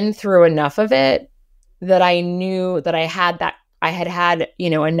had been through enough of it that I knew that I had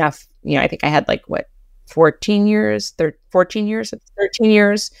enough, I think I had like 13 years in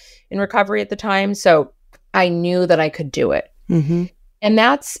recovery at the time. So I knew that I could do it. Mm-hmm. And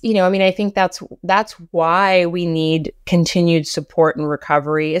that's, I think that's why we need continued support in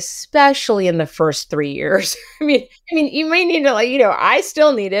recovery, especially in the first 3 years. I mean, you may need to I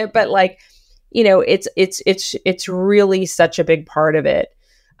still need it, but it's really such a big part of it.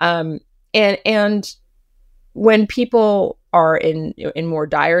 And when people are in more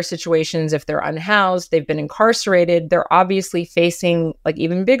dire situations, if they're unhoused, they've been incarcerated, they're obviously facing like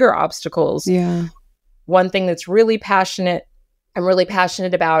even bigger obstacles. Yeah. One thing that's I'm really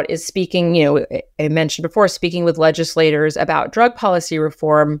passionate about is speaking, I mentioned before, speaking with legislators about drug policy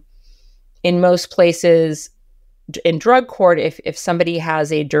reform. In most places in drug court, if somebody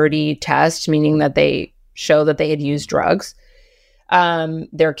has a dirty test, meaning that they show that they had used drugs,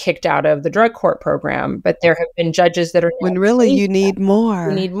 they're kicked out of the drug court program. But there have been judges that are when really you need more.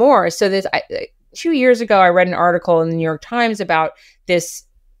 You need more. So 2 years ago, I read an article in the New York Times about this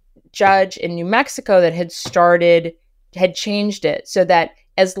judge in New Mexico that had changed it so that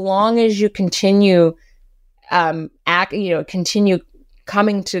as long as you continue continue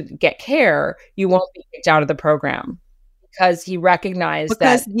coming to get care, you won't be kicked out of the program. Because he recognized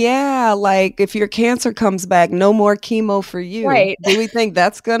like if your cancer comes back, no more chemo for you. Right. Do we think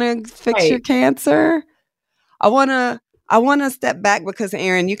that's gonna fix your cancer? I wanna step back because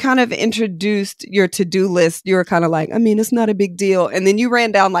Erin, you kind of introduced your to-do list. You were kind of like, it's not a big deal. And then you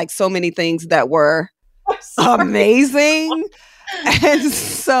ran down like so many things that were amazing. And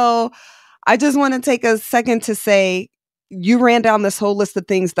so I just want to take a second to say you ran down this whole list of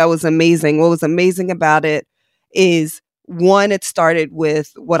things that was amazing. What was amazing about it is, one, it started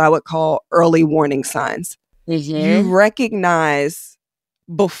with what I would call early warning signs. Mm-hmm. You recognize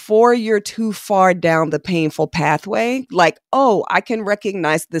before you're too far down the painful pathway, like, oh, I can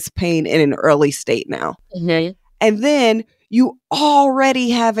recognize this pain in an early state now. Mm-hmm. And then you already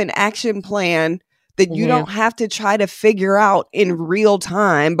have an action plan that you don't have to try to figure out in real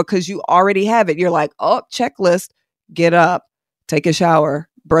time because you already have it. You're like, oh, checklist, get up, take a shower,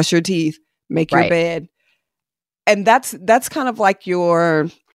 brush your teeth, make your bed. And that's kind of like your,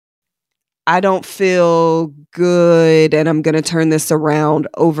 I don't feel good and I'm going to turn this around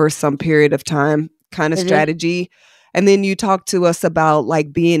over some period of time kind of strategy. And then you talk to us about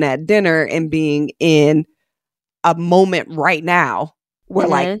like being at dinner and being in a moment right now where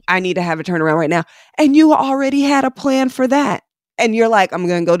like, I need to have a turnaround right now. And you already had a plan for that. And you're like, I'm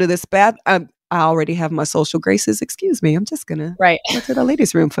going to go to this bath. I already have my social graces. Excuse me. I'm just going to go to the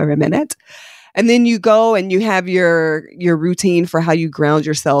ladies' room for a minute. And then you go and you have your routine for how you ground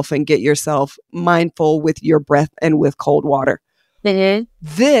yourself and get yourself mindful with your breath and with cold water. Mm-hmm.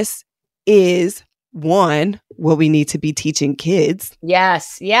 This is one, what we need to be teaching kids.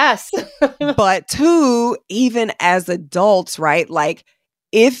 Yes. But two, even as adults, right? Like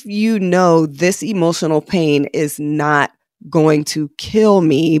if you know this emotional pain is not going to kill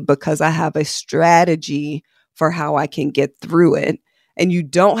me because I have a strategy for how I can get through it. And you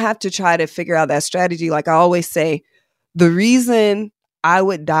don't have to try to figure out that strategy. Like I always say, the reason I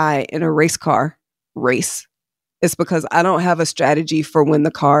would die in a race car race is because I don't have a strategy for when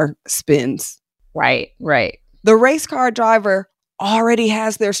the car spins. Right. The race car driver already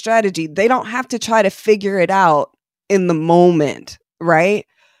has their strategy. They don't have to try to figure it out in the moment, right?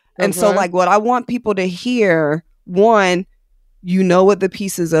 Mm-hmm. And so like what I want people to hear, one, you know what the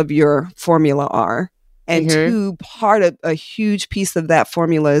pieces of your formula are. And two, part of a huge piece of that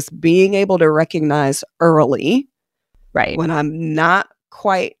formula is being able to recognize early, right, when I'm not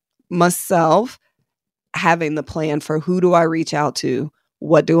quite myself, having the plan for who do I reach out to,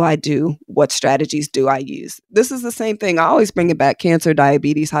 what do I do, what strategies do I use. This is the same thing. I always bring it back: cancer,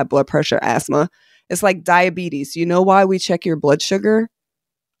 diabetes, high blood pressure, asthma. It's like diabetes. You know why we check your blood sugar?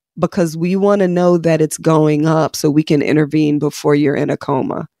 Because we want to know that it's going up so we can intervene before you're in a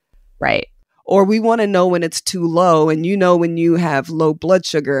coma. Right. Or we want to know when it's too low. And when you have low blood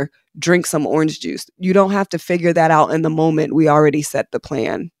sugar, drink some orange juice. You don't have to figure that out in the moment. We already set the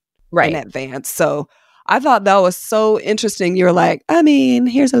plan in advance. So I thought that was so interesting. You're like,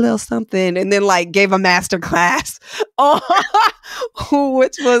 here's a little something. And then gave a master class,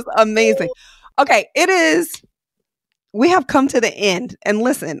 which was amazing. Okay, we have come to the end. And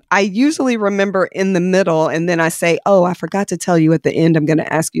listen, I usually remember in the middle and then I say, oh, I forgot to tell you at the end, I'm going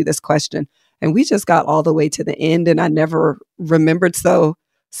to ask you this question. And we just got all the way to the end and I never remembered. So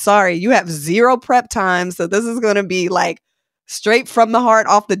sorry, you have 0 prep time. So this is going to be straight from the heart,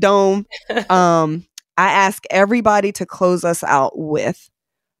 off the dome. I ask everybody to close us out with,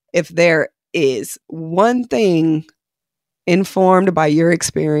 if there is one thing informed by your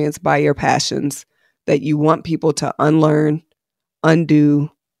experience, by your passions, that you want people to unlearn, undo,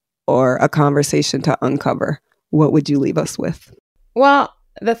 or a conversation to uncover, what would you leave us with? Well,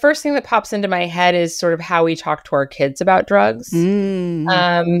 the first thing that pops into my head is sort of how we talk to our kids about drugs.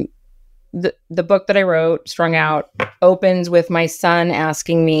 The book that I wrote, Strung Out, opens with my son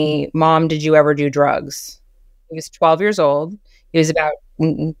asking me, Mom, did you ever do drugs? He was 12 years old. He was about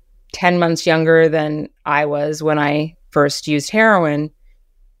 10 months younger than I was when I first used heroin.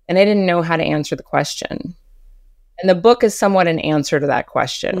 And I didn't know how to answer the question. And the book is somewhat an answer to that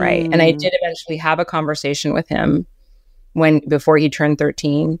question, right? And I did eventually have a conversation with him before he turned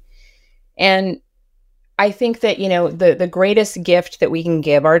 13. And I think that, the greatest gift that we can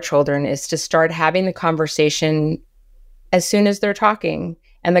give our children is to start having the conversation as soon as they're talking.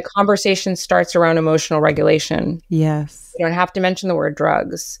 And the conversation starts around emotional regulation. Yes. You don't have to mention the word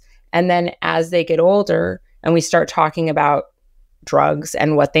drugs. And then as they get older and we start talking about drugs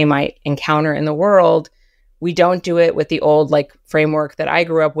and what they might encounter in the world, we don't do it with the old framework that I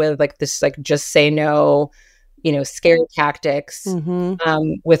grew up with, this just say no, scary tactics.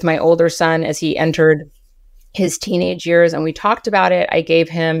 With my older son, as he entered his teenage years and we talked about it, I gave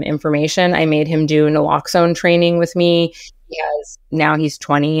him information. I made him do naloxone training with me. Now he's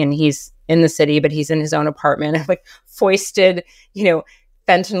 20 and he's in the city, but he's in his own apartment. I've foisted,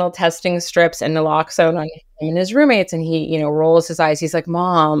 fentanyl testing strips and naloxone on him and his roommates. And he, rolls his eyes. He's like,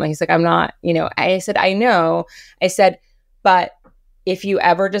 Mom, and he's like, I'm not, I said, I know. I said, but if you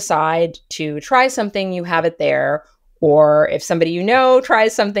ever decide to try something, you have it there. Or if somebody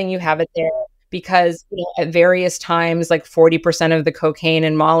tries something, you have it there. Because at various times, 40% of the cocaine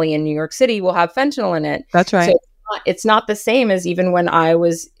and Molly in New York City will have fentanyl in it. That's right. So it's not the same as even when I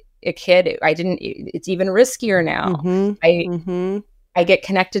was a kid. It's even riskier now. I get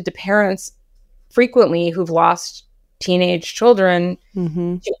connected to parents frequently who've lost teenage children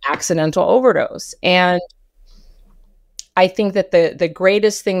to accidental overdose. And I think that the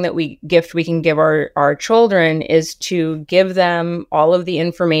greatest thing that we can give our children is to give them all of the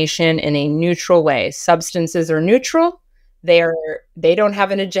information in a neutral way. Substances are neutral. They don't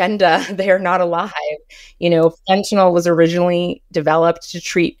have an agenda. They are not alive. Fentanyl was originally developed to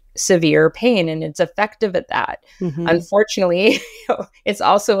treat severe pain, and it's effective at that. Unfortunately, it's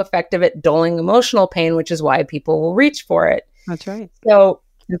also effective at dulling emotional pain, which is why people will reach for it. That's right. So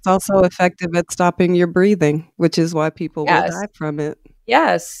it's also effective at stopping your breathing, which is why people will die from it.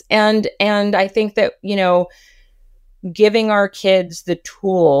 Yes. And I think that, giving our kids the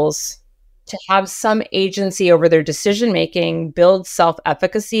tools to have some agency over their decision-making builds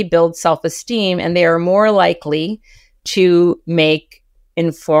self-efficacy, builds self-esteem, and they are more likely to make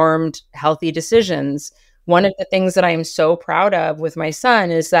informed, healthy decisions. One of the things that I am so proud of with my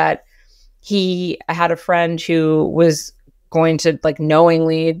son is that I had a friend who was going to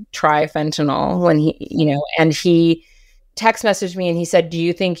knowingly try fentanyl when and he text messaged me and he said, do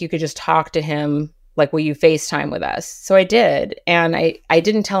you think you could just talk to him? Will you FaceTime with us? So I did. And I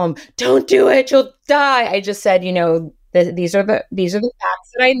didn't tell him, don't do it, you'll die. I just said, these are the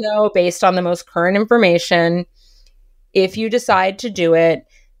facts that I know based on the most current information. If you decide to do it,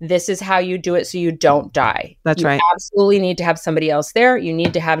 this is how you do it so you don't die. That's right. You absolutely need to have somebody else there. You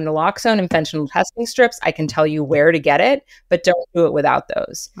need to have naloxone and fentanyl testing strips. I can tell you where to get it, but don't do it without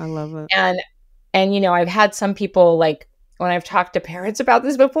those. I love it. And I've had some people when I've talked to parents about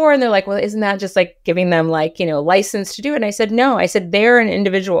this before, and they're like, well, isn't that just giving them license to do it? And I said, no, I said, they're an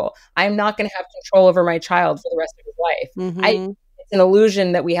individual. I'm not going to have control over my child for the rest of his life. It's an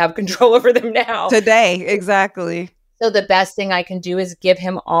illusion that we have control over them now. Today, exactly. So the best thing I can do is give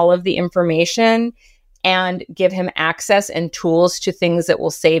him all of the information and give him access and tools to things that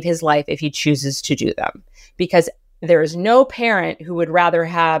will save his life if he chooses to do them. Because there is no parent who would rather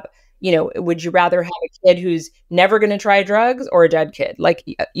have, would you rather have a kid who's never going to try drugs or a dead kid?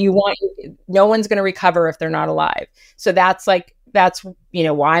 No one's going to recover if they're not alive. So that's that's,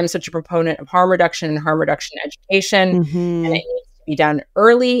 why I'm such a proponent of harm reduction and harm reduction education. And it needs to be done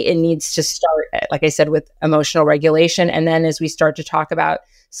early. It needs to start, like I said, with emotional regulation. And then as we start to talk about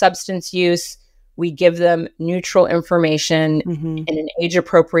substance use, we give them neutral information in an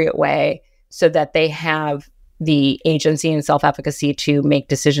age-appropriate way so that they have the agency and self-efficacy to make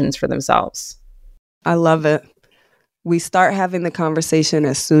decisions for themselves. I love it. We start having the conversation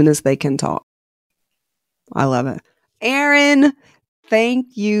as soon as they can talk. I love it. Erin,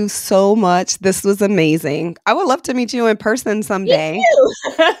 thank you so much. This was amazing. I would love to meet you in person someday. Me too.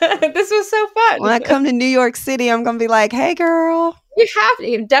 This was so fun. When I come to New York City, I'm going to be like, hey, girl. You have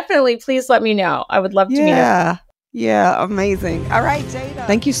to. Definitely, please let me know. I would love to meet you. Yeah, amazing. All right, Jada.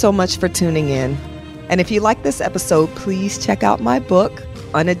 Thank you so much for tuning in. And if you like this episode, please check out my book,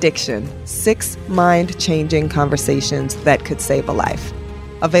 Unaddiction, 6 Mind-Changing Conversations That Could Save a Life.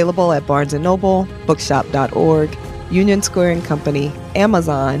 Available at Barnes & Noble, bookshop.org, Union Square & Company,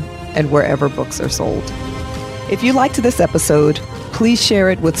 Amazon, and wherever books are sold. If you liked this episode, please share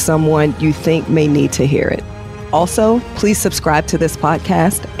it with someone you think may need to hear it. Also, please subscribe to this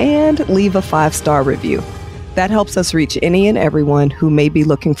podcast and leave a 5-star review. That helps us reach any and everyone who may be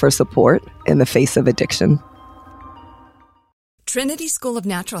looking for support in the face of addiction. Trinity School of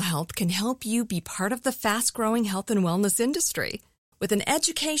Natural Health can help you be part of the fast-growing health and wellness industry. With an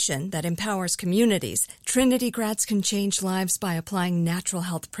education that empowers communities, Trinity grads can change lives by applying natural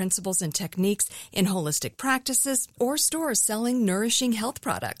health principles and techniques in holistic practices or stores selling nourishing health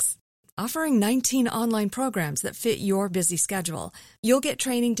products. Offering 19 online programs that fit your busy schedule, you'll get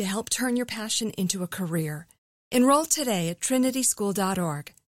training to help turn your passion into a career. Enroll today at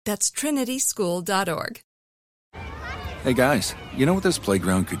trinityschool.org. That's trinityschool.org. Hey guys, you know what this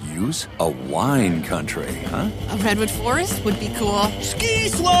playground could use? A wine country, huh? A redwood forest would be cool. Ski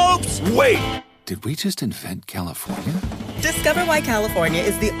slopes! Wait! Did we just invent California? Discover why California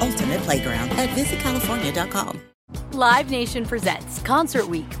is the ultimate playground at visitcalifornia.com. Live Nation presents Concert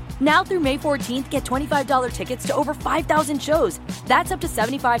Week. Now through May 14th, get $25 tickets to over 5,000 shows. That's up to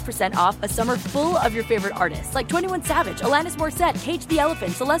 75% off a summer full of your favorite artists like 21 Savage, Alanis Morissette, Cage the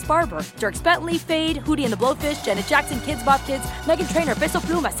Elephant, Celeste Barber, Dierks Bentley, Fade, Hootie and the Blowfish, Janet Jackson, Kids Bop Kids, Meghan Trainor, Peso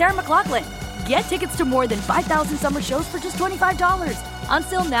Pluma, Sarah McLachlan. Get tickets to more than 5,000 summer shows for just $25. On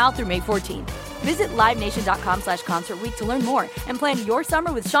sale now through May 14th. Visit livenation.com/Concert Week to learn more and plan your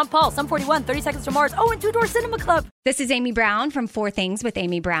summer with Sean Paul, Sum 41, 30 Seconds to Mars, and Two Door Cinema Club. This is Amy Brown from 4 Things with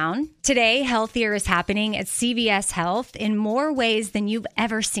Amy Brown. Today, Healthier is happening at CVS Health in more ways than you've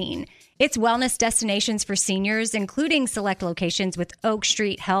ever seen. It's wellness destinations for seniors, including select locations with Oak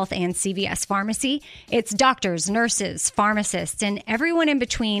Street Health and CVS Pharmacy. It's doctors, nurses, pharmacists, and everyone in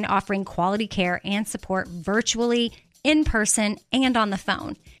between offering quality care and support virtually, in person, and on the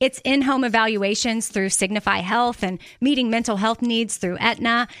phone. It's in-home evaluations through Signify Health and meeting mental health needs through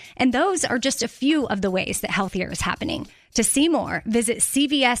Aetna. And those are just a few of the ways that Healthier is happening. To see more, visit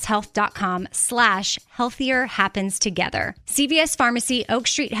cvshealth.com/healthier happens together. CVS Pharmacy, Oak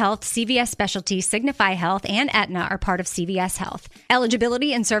Street Health, CVS Specialty, Signify Health, and Aetna are part of CVS Health.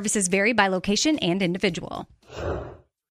 Eligibility and services vary by location and individual.